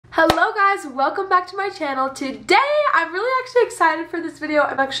Hello guys, welcome back to my channel. Today, I'm really actually excited for this video.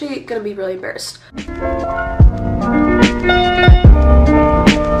 I'm actually gonna be really embarrassed.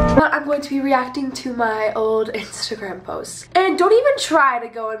 But I'm going to be reacting to my old Instagram posts. And don't even try to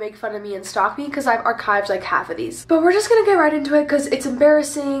go and make fun of me and stalk me because I've archived like half of these. But we're just gonna get right into it because it's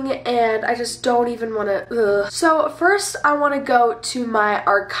embarrassing and I just don't even wanna, So first I wanna go to my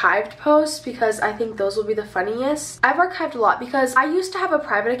archived posts because I think those will be the funniest. I've archived a lot because I used to have a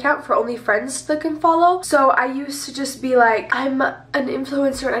private account for only friends that can follow. So I used to just be like, I'm an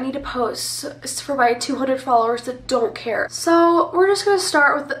influencer and I need to post. It's for my 200 followers that don't care. So we're just gonna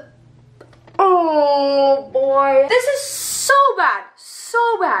start with the oh boy. This is so bad. So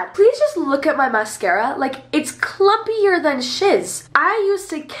bad. Please just look at my mascara. Like, it's clumpier than shiz. I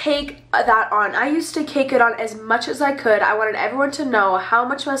used to cake that on. I used to cake it on as much as I could. I wanted everyone to know how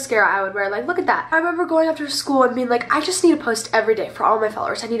much mascara I would wear. Like, look at that. I remember going after school and being like, I just need to post every day for all my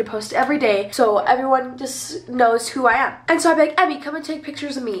followers. I need to post every day so everyone just knows who I am. And so I'd be like, Emmy, come and take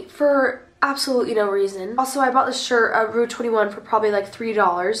pictures of me for absolutely no reason. Also, I bought this shirt at Rue 21 for probably like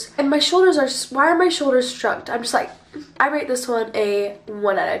 $3. And my shoulders are, why are my shoulders shrugged? I'm just like, I rate this one a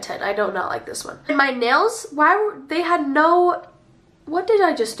 1 out of 10. I do not like this one. And my nails, why were, they had no, what did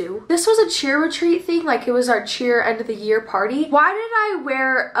I just do? This was a cheer retreat thing, like it was our cheer end of the year party. Why did I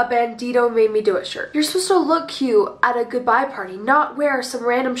wear a Bandito Made Me Do It shirt? You're supposed to look cute at a goodbye party, not wear some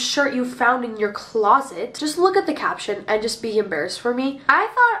random shirt you found in your closet. Just look at the caption and just be embarrassed for me. I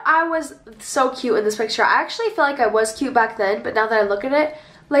thought I was so cute in this picture. I actually feel like I was cute back then, but now that I look at it,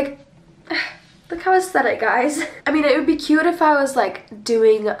 like, look how aesthetic, guys. I mean, it would be cute if I was like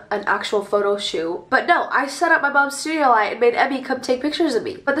doing an actual photo shoot, but no, I set up my mom's studio light and made Emmy come take pictures of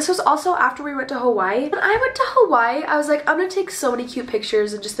me. But this was also after we went to Hawaii. When I went to Hawaii, I was like, I'm gonna take so many cute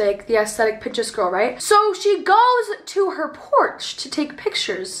pictures and just like the aesthetic Pinterest girl, right? So she goes to her porch to take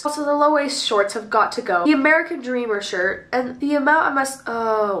pictures. Also, the low-waist shorts have got to go. The American Dreamer shirt, and the amount I must,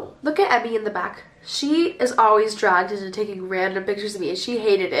 oh, look at Emmy in the back. She is always dragged into taking random pictures of me and she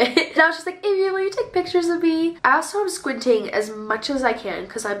hated it. And I was just like, Avia, will you take pictures of me? I also am squinting as much as I can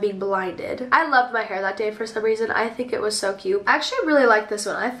because I'm being blinded. I loved my hair that day for some reason. I think it was so cute. I actually really liked this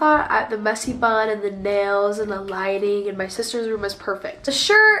one. I thought the messy bun and the nails and the lighting in my sister's room was perfect. The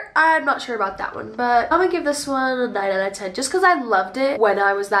shirt, I'm not sure about that one, but I'm gonna give this one a 9 out of 10 just because I loved it when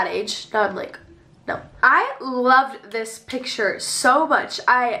I was that age. Now I'm like, no. I loved this picture so much.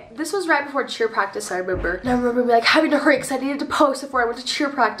 This was right before cheer practice, I remember. And I remember like having to hurry because I needed to post before I went to cheer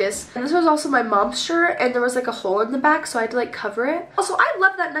practice. And this was also my mom's shirt and there was like a hole in the back so I had to like cover it. Also, I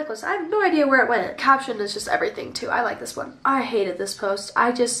love that necklace. I have no idea where it went. Caption is just everything too. I like this one. I hated this post.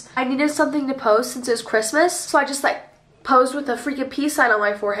 I needed something to post since it was Christmas. So I just like posed with a freaking peace sign on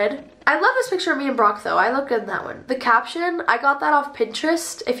my forehead. I love this picture of me and Brock though. I look good in that one. The caption, I got that off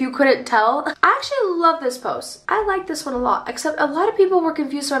Pinterest, if you couldn't tell. I actually love this post. I like this one a lot, except a lot of people were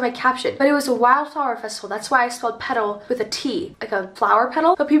confused by my caption, but it was a wildflower festival. That's why I spelled petal with a T, like a flower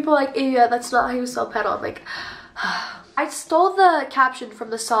petal. But people are like, Avia, that's not how you spell petal. I'm like, I stole the caption from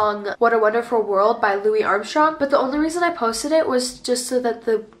the song What a Wonderful World by Louis Armstrong, but the only reason I posted it was just so that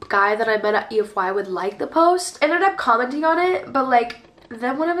the guy that I met at EFY would like the post. I ended up commenting on it, but like,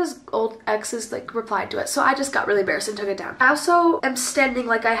 then one of his old exes like replied to it, so I just got really embarrassed and took it down. I also am standing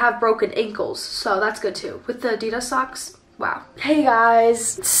like I have broken ankles, so that's good too. With the Adidas socks, wow. Hey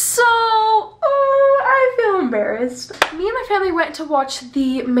guys, so I feel embarrassed. Me and my family went to watch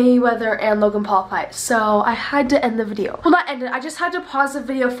the Mayweather and Logan Paul fight, so I had to end the video. Well, not end it, I just had to pause the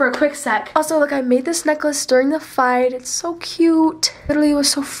video for a quick sec. Also, look, I made this necklace during the fight. It's so cute. Literally, it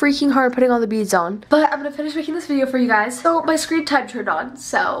was so freaking hard putting all the beads on. But I'm gonna finish making this video for you guys. So my screen time turned on,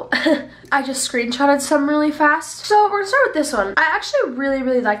 so I just screenshotted some really fast. So we're gonna start with this one. I actually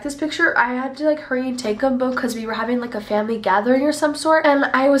really like this picture. I had to like hurry and take them because we were having like a family gathering or some sort, and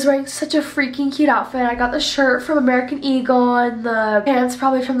I was wearing such a freaking cute outfit. I got the shirt from American Eagle and the pants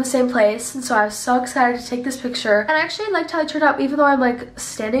probably from the same place, and so I was so excited to take this picture. And I actually liked how I turned out, even though I'm like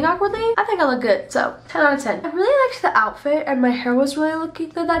standing awkwardly. I think I look good, so 10 out of 10. I really liked the outfit and my hair was really looking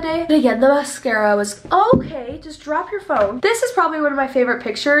good that day. But again, the mascara was okay. Just drop your phone. This is probably one of my favorite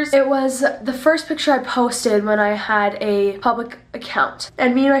pictures. It was the first picture I posted when I had a public account,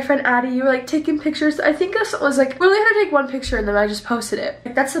 and me and my friend Addie, you were like taking pictures. I think this was like, we only had to take one one picture and then I just posted it.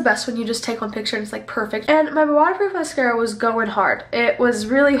 Like, that's the best when you just take one picture and it's like perfect. And my waterproof mascara was going hard. It was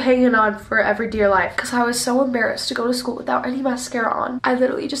really hanging on for every dear life because I was so embarrassed to go to school without any mascara on. I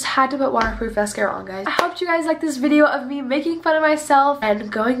literally just had to put waterproof mascara on, guys. I hope you guys like this video of me making fun of myself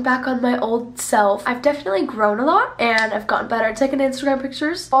and going back on my old self. I've definitely grown a lot and I've gotten better at taking Instagram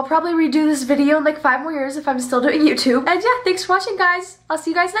pictures. I'll probably redo this video in like 5 more years if I'm still doing YouTube. And yeah, thanks for watching, guys. I'll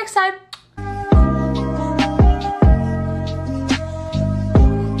see you guys next time.